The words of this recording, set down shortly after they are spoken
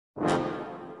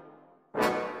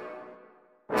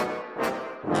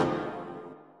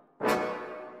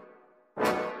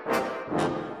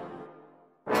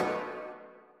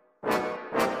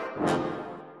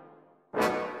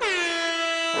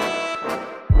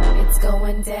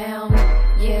going down,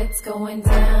 yeah, it's going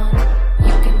down.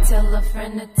 You can tell a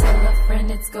friend to tell a friend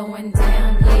it's going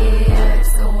down, yeah,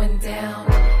 it's going down,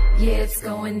 yeah, it's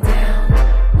going down.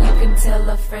 You can tell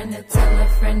a friend to tell a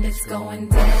friend it's going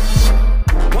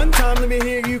down. One time, let me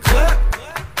hear you clap.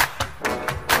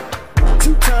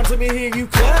 Two times, let me hear you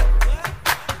clap.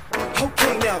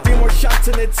 Okay, now 3 more shots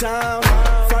in the town.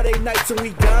 Friday nights and we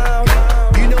down.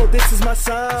 You know this is my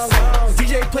sound.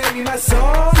 DJ play me my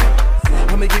song.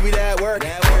 I'ma give you that work.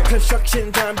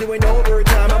 Construction time, doing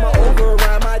overtime. I'ma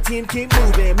override, my team keep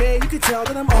moving. Man, you can tell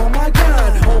that I'm on my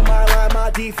grind. On my line, my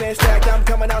defense stacked. I'm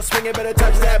coming out swinging, better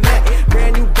touch that mat.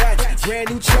 Brand new batch, brand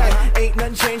new track. Ain't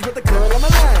nothing changed but the girl on my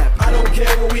lap. I don't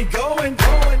care where we going.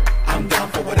 I'm down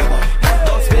for whatever.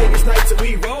 Las Vegas nights and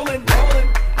we rolling.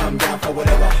 I'm down for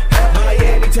whatever.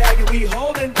 Miami tag and we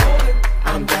holding.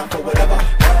 I'm down for whatever.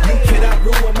 You cannot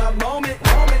ruin my moment.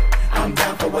 I'm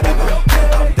down for whatever.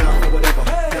 I'm down for whatever.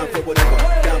 Down for whatever.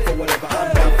 Down for whatever.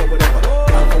 I'm down for whatever.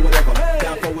 Down for whatever.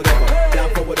 Down for whatever. Down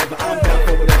for whatever. I'm down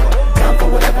for whatever. Down for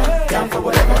whatever. Down for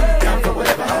whatever. Down for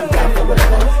whatever. I'm down for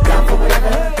whatever. Down for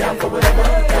whatever. Down for whatever.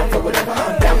 Down for whatever.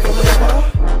 I'm down for whatever.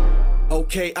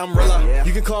 Okay, I'm Rilla.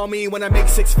 You can call me when I make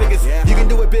 6 figures. You can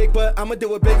do it big, but I'ma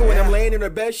do it bigger. When I'm laying in her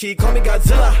bed, she call me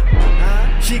Godzilla.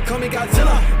 She call me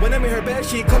Godzilla. When I'm in her bed,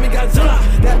 she call me Godzilla.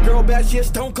 That girl bad, she a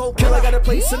stone cold killer. Got a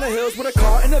place in the hills with a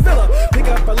car and a villa. Pick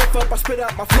up, I lift up, I spit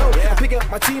out my flow. I pick up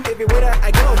my team everywhere that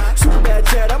I go. Super bad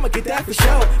Chad, I'ma get that for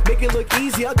show. Make it look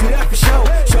easy, I'll do that for show.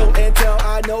 Show and tell,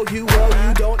 I know you well.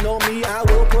 You don't know me, I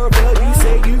will prevail. You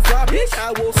say you fly, bitch,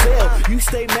 I will sail. You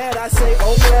stay mad, I say,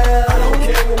 oh well. I don't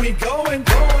care where we going.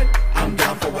 I'm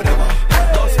down for whatever.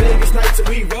 Las Vegas nights and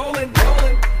we rolling.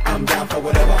 I'm down for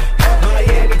whatever.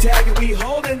 Miami tag and we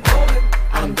holding.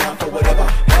 I'm down for whatever.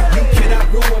 You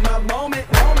cannot ruin my moment.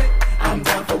 I'm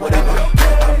down for whatever.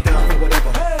 I'm down for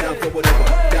whatever. Down for whatever.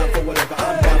 Down for whatever.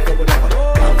 I'm down for whatever.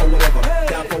 Down for whatever.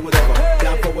 Down for whatever.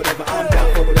 Down for whatever. I'm down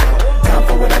for whatever. Down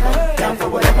for whatever. Down for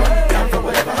whatever. Down for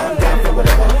whatever. I'm down for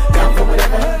whatever. Down for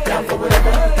whatever. Down for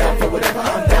whatever. Down for whatever.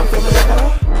 I'm down for whatever.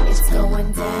 It's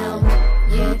going down,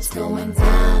 yeah, it's going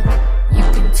down. You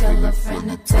can tell a friend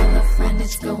to tell a friend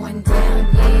it's going down,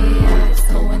 yeah, it's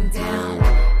going down.